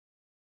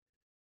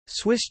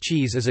Swiss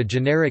cheese is a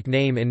generic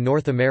name in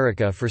North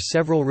America for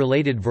several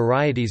related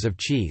varieties of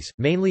cheese,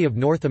 mainly of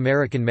North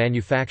American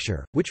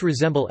manufacture, which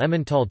resemble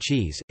Emmental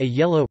cheese, a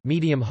yellow,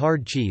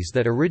 medium-hard cheese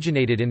that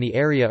originated in the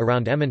area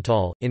around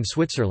Emmental, in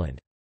Switzerland.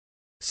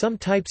 Some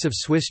types of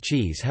Swiss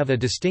cheese have a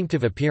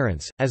distinctive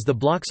appearance, as the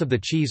blocks of the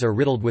cheese are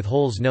riddled with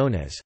holes known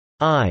as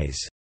eyes.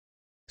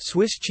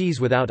 Swiss cheese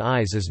without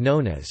eyes is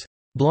known as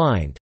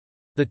blind.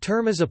 The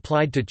term is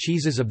applied to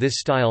cheeses of this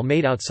style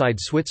made outside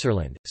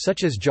Switzerland,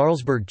 such as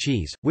Jarlsberg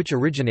cheese, which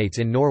originates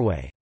in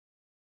Norway.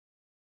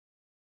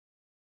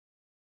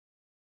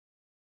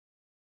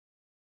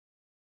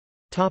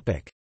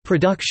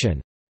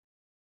 Production.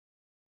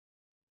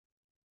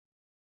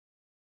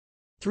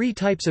 Three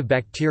types of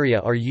bacteria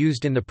are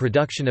used in the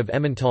production of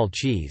Emmental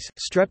cheese: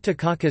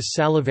 Streptococcus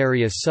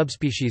salivarius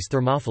subspecies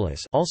Thermophilus,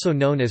 also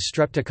known as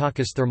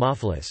Streptococcus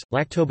thermophilus;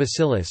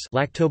 Lactobacillus,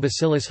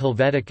 Lactobacillus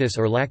helveticus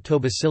or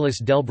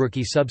Lactobacillus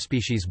delbrueckii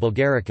subspecies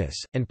bulgaricus;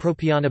 and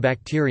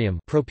Propionibacterium,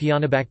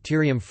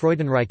 Propionibacterium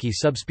freudenreichi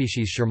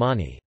subspecies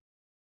shermani.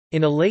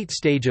 In a late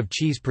stage of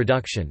cheese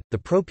production, the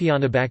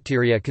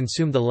propionibacteria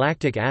consume the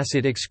lactic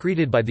acid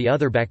excreted by the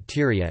other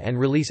bacteria and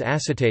release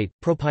acetate,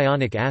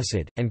 propionic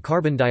acid, and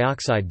carbon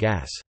dioxide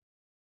gas.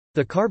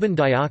 The carbon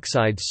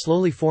dioxide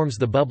slowly forms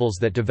the bubbles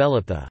that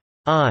develop the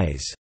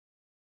eyes.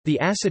 The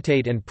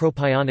acetate and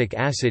propionic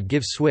acid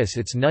give Swiss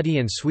its nutty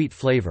and sweet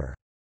flavor.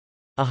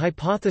 A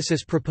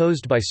hypothesis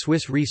proposed by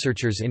Swiss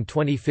researchers in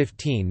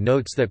 2015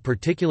 notes that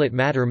particulate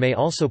matter may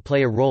also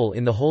play a role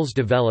in the hole's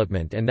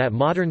development and that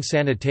modern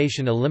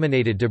sanitation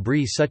eliminated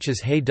debris such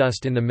as hay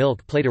dust in the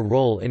milk played a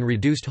role in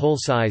reduced hole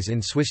size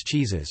in Swiss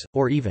cheeses,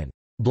 or even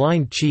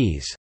blind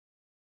cheese.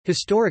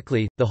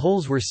 Historically, the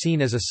holes were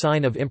seen as a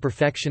sign of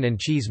imperfection and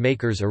cheese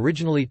makers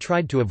originally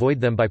tried to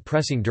avoid them by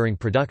pressing during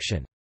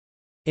production.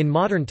 In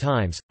modern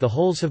times, the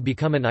holes have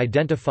become an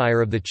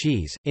identifier of the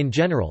cheese. In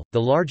general,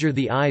 the larger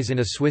the eyes in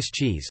a Swiss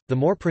cheese, the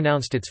more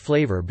pronounced its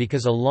flavor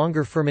because a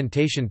longer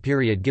fermentation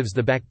period gives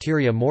the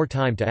bacteria more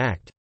time to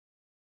act.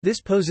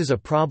 This poses a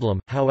problem,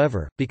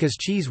 however, because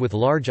cheese with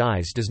large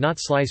eyes does not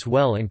slice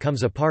well and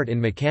comes apart in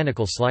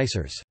mechanical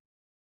slicers.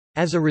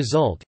 As a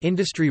result,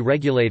 industry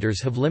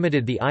regulators have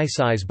limited the eye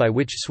size by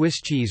which Swiss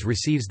cheese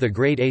receives the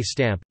Grade A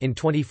stamp. In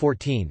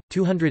 2014,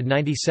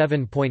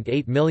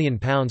 297.8 million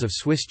pounds of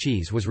Swiss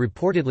cheese was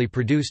reportedly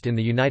produced in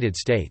the United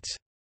States.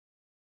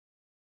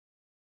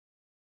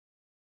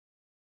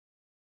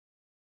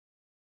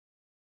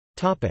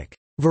 Topic: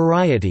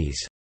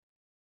 Varieties.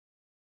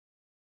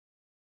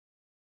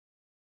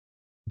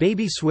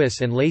 Baby Swiss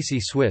and Lacy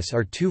Swiss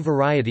are two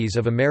varieties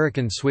of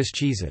American Swiss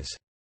cheeses.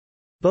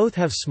 Both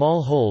have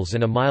small holes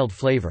and a mild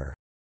flavor.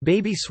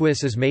 Baby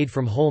Swiss is made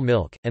from whole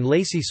milk, and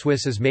Lacy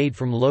Swiss is made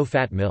from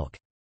low-fat milk.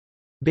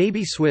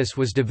 Baby Swiss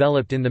was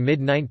developed in the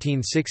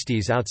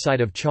mid-1960s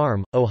outside of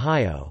Charm,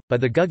 Ohio, by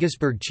the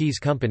Guggisberg Cheese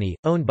Company,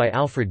 owned by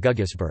Alfred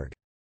Guggisberg.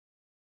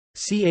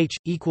 Ch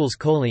equals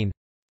choline,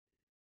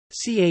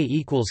 Ca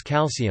equals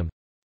calcium,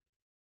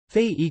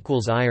 Fe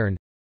equals iron,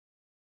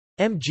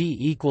 Mg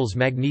equals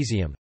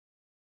magnesium,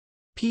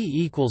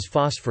 P equals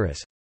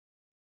phosphorus,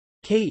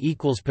 K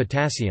equals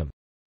potassium,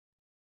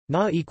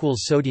 Na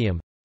equals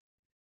sodium,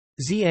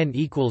 Zn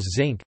equals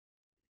zinc,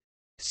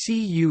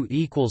 Cu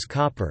equals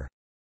copper,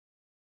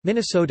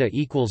 Minnesota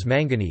equals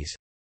manganese,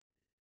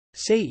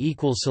 Se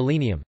equals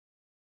selenium.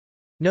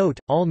 Note,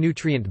 all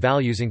nutrient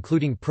values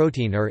including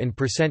protein are in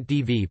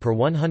 %dV per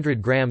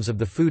 100 grams of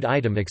the food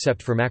item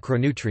except for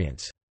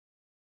macronutrients.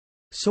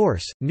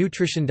 Source: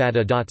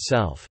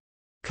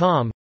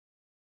 nutritiondata.self.com.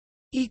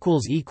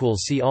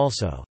 See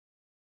also